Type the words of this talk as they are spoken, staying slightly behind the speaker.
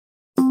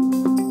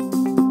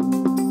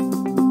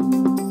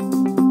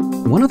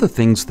One of the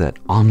things that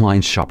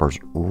online shoppers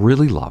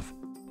really love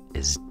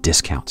is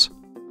discounts.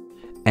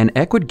 And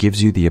Ecwid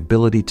gives you the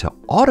ability to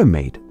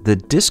automate the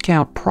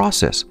discount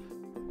process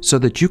so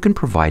that you can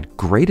provide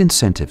great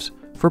incentives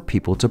for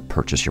people to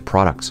purchase your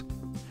products.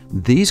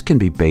 These can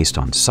be based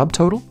on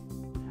subtotal,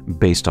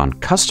 based on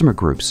customer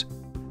groups,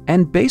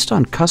 and based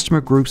on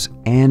customer groups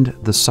and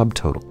the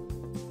subtotal.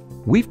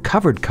 We've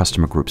covered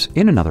customer groups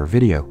in another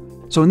video,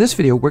 so in this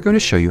video we're going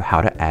to show you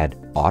how to add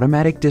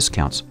automatic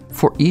discounts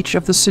for each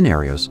of the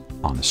scenarios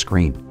on the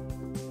screen.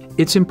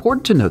 It's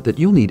important to note that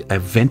you'll need a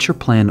venture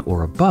plan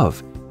or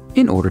above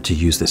in order to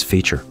use this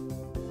feature.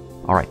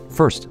 Alright,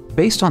 first,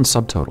 based on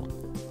subtotal.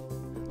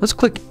 Let's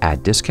click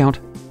Add Discount,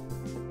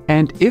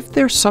 and if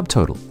their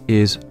subtotal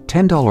is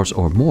 $10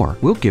 or more,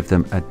 we'll give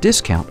them a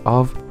discount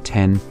of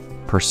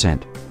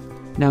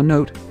 10%. Now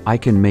note, I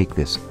can make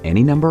this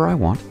any number I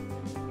want.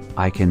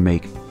 I can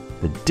make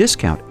the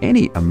discount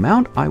any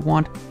amount I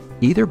want,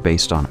 either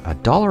based on a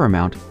dollar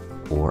amount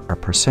or a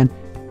percent.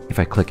 If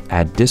I click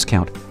Add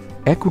Discount,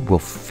 Ecwid will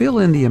fill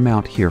in the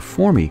amount here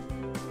for me.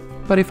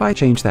 But if I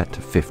change that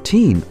to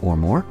 15 or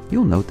more,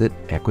 you'll note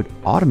that Ecwid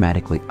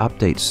automatically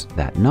updates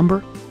that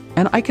number,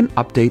 and I can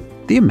update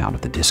the amount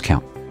of the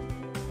discount.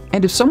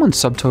 And if someone's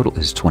subtotal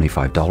is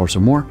 $25 or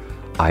more,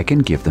 I can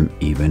give them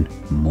even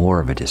more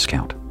of a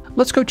discount.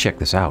 Let's go check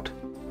this out.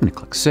 I'm going to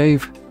click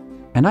Save,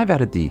 and I've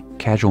added the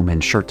casual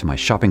men's shirt to my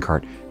shopping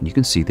cart, and you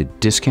can see the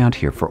discount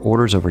here for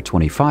orders over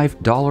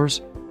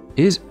 $25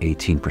 is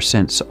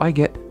 18%, so I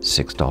get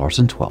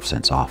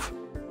 $6.12 off.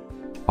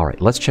 All right,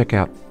 let's check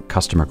out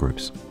customer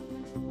groups.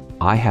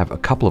 I have a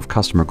couple of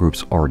customer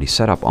groups already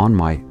set up on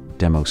my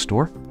demo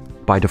store.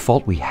 By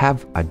default, we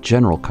have a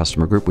general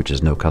customer group, which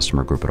is no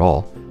customer group at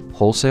all,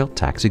 wholesale,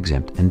 tax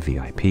exempt, and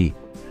VIP.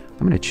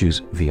 I'm going to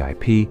choose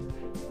VIP,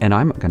 and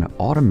I'm going to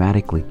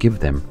automatically give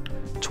them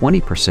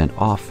 20%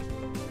 off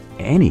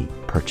any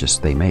purchase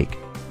they make.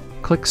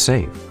 Click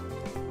Save.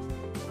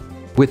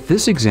 With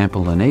this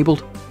example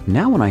enabled,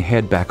 now when I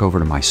head back over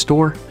to my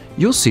store,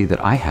 you'll see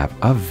that I have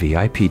a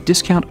VIP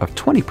discount of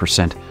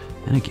 20%,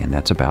 and again,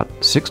 that's about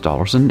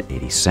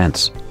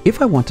 $6.80.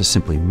 If I want to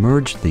simply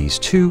merge these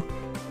two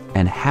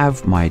and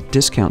have my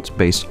discounts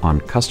based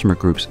on customer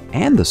groups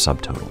and the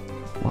subtotal,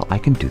 well, I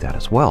can do that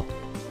as well.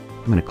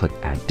 I'm going to click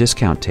Add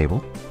Discount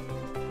Table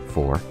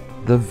for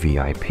the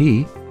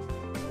VIP,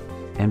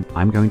 and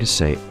I'm going to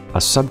say a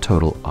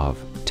subtotal of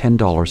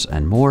 $10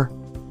 and more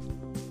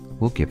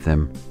will give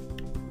them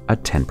a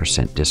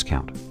 10%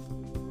 discount.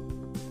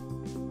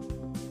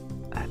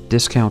 Add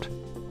Discount,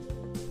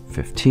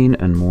 15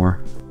 and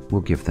more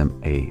will give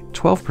them a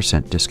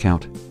 12%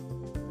 discount.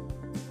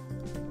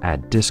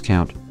 Add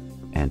Discount,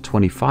 and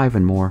 25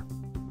 and more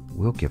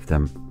will give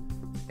them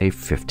a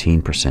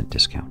 15%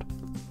 discount.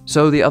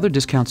 So the other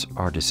discounts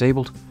are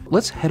disabled.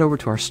 Let's head over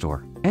to our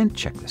store and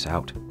check this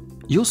out.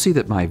 You'll see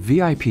that my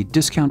VIP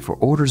discount for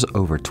orders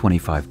over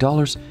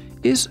 $25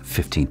 is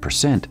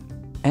 15%,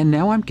 and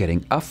now I'm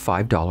getting a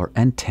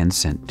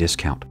 $5.10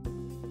 discount.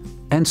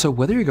 And so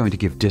whether you're going to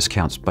give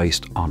discounts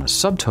based on a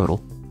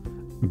subtotal,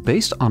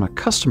 based on a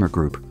customer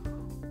group,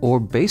 or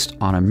based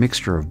on a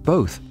mixture of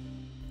both,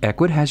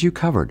 Ecwid has you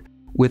covered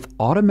with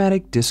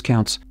automatic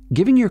discounts,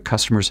 giving your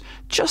customers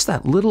just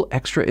that little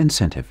extra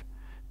incentive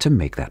to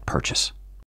make that purchase.